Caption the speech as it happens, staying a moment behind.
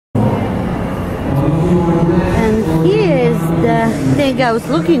thing I was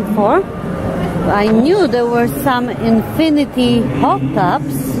looking for. I knew there were some infinity hot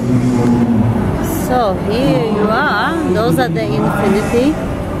tubs. So here you are. Those are the infinity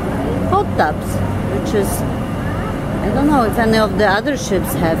hot tubs, which is, I don't know if any of the other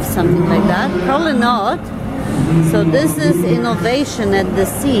ships have something like that. Probably not. So this is innovation at the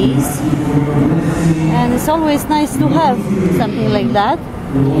seas, and it's always nice to have something like that,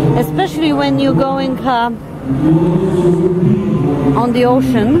 especially when you're going on the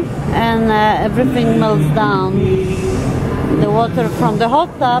ocean and everything melts down. The water from the hot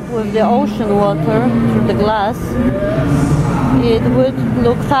tub with the ocean water through the glass, it would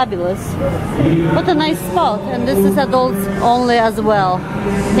look fabulous. What a nice spot. And this is adults only as well,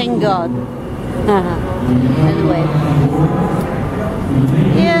 thank God. Anyway,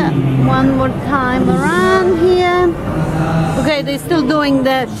 yeah, one more time around here. Okay, they're still doing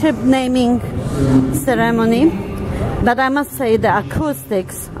the ship naming ceremony, but I must say the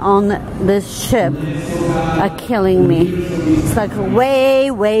acoustics on this ship are killing me. It's like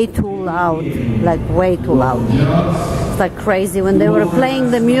way too loud, like way too loud. It's like crazy. When they were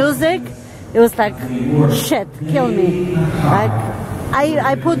playing the music, it was like, shit, kill me. Like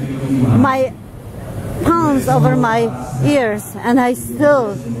I put my palms over my ears and I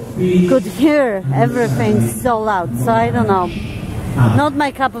still could hear everything so loud. So I don't know, not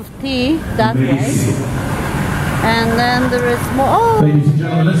my cup of tea that way. And then there is more. Oh, ladies and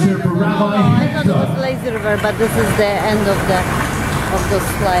gentlemen, let's hear it for Rabbi. I thought it was Lazy River, but this is the end of the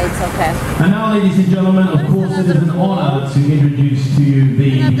slides. Okay. And now, ladies and gentlemen, of course, it is an honor to introduce to you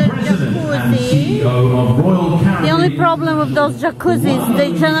the President and CEO of Royal Caribbean. The only problem with those jacuzzis,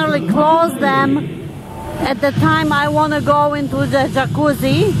 they generally close them at the time I want to go into the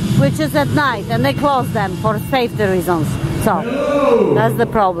jacuzzi, which is at night, and they close them for safety reasons. So that's the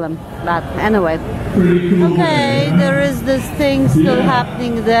problem. But anyway, okay, there is this thing still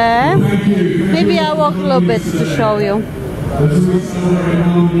happening there. Maybe I'll walk a little bit to show you.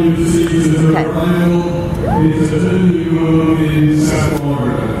 Okay.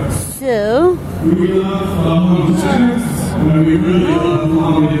 So,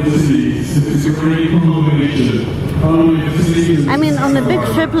 I mean, on a big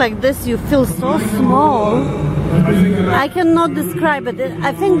ship like this, you feel so small. I cannot describe it.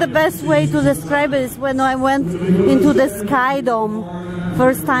 I think the best way to describe it is when I went into the Sky Dome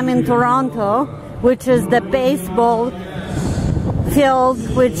first time in Toronto, which is the baseball field,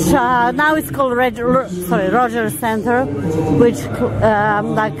 which now it's called Rogers Center, which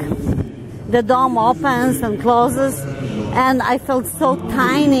like the dome opens and closes, and I felt so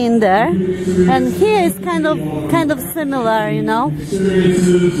tiny in there. And here is kind of similar, you know.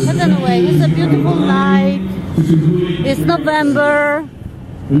 But anyway, it's a beautiful night. It's November.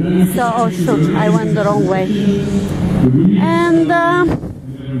 So, oh shoot, I went the wrong way. And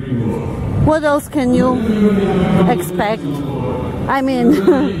what else can you expect? I mean,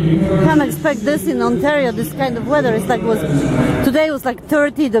 can't expect this in Ontario, this kind of weather. It's like today was like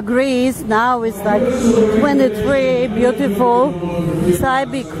 30 degrees, now it's like 23, beautiful. So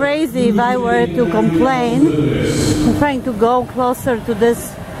I'd be crazy if I were to complain. I'm trying to go closer to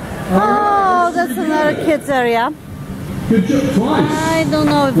this. Oh, that's another kids area. I don't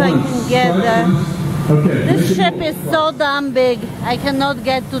know if I can get there. This ship is so damn big, I cannot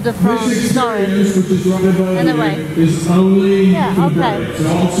get to the front, sorry. Anyway, yeah, okay.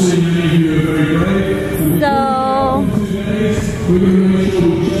 So,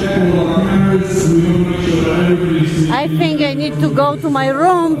 I think I need to go to my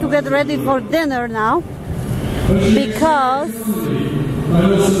room to get ready for dinner now, because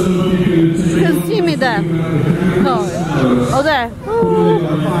you can see me there. No. Oh, there.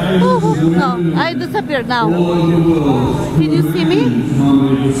 No, I disappeared now. Can you see me?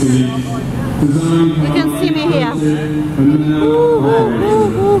 You can see me here.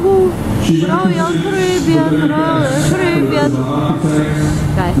 Royal Caribbean, Royal Caribbean.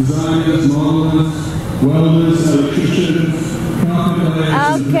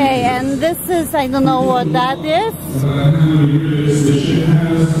 Okay, and this is, I don't know what that is.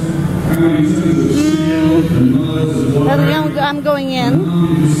 But I'm going in.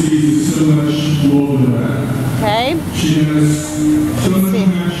 Okay. Let's see.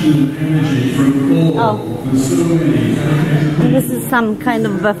 Oh. This is some kind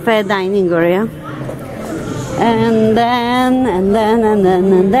of buffet dining area. And then.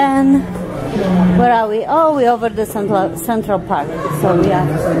 Where are we? Oh, we're over the Central Park. So yeah,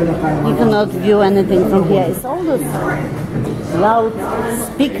 you cannot view anything from here. It's all those loud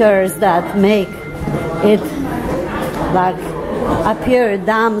speakers that make it like appear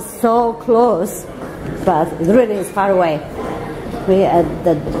damn so close, but it really is far away. We're at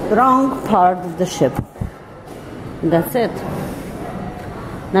the wrong part of the ship. That's it.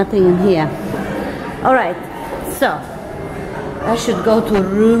 Nothing in here. Alright, so I should go to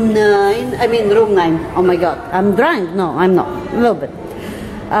room 9. I mean room 9. Oh my god, I'm drunk. No, I'm not. A little bit.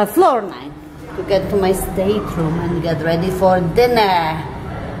 Floor 9. To get to my stateroom and get ready for dinner.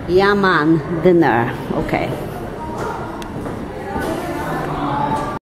 Yeah man, dinner. Okay.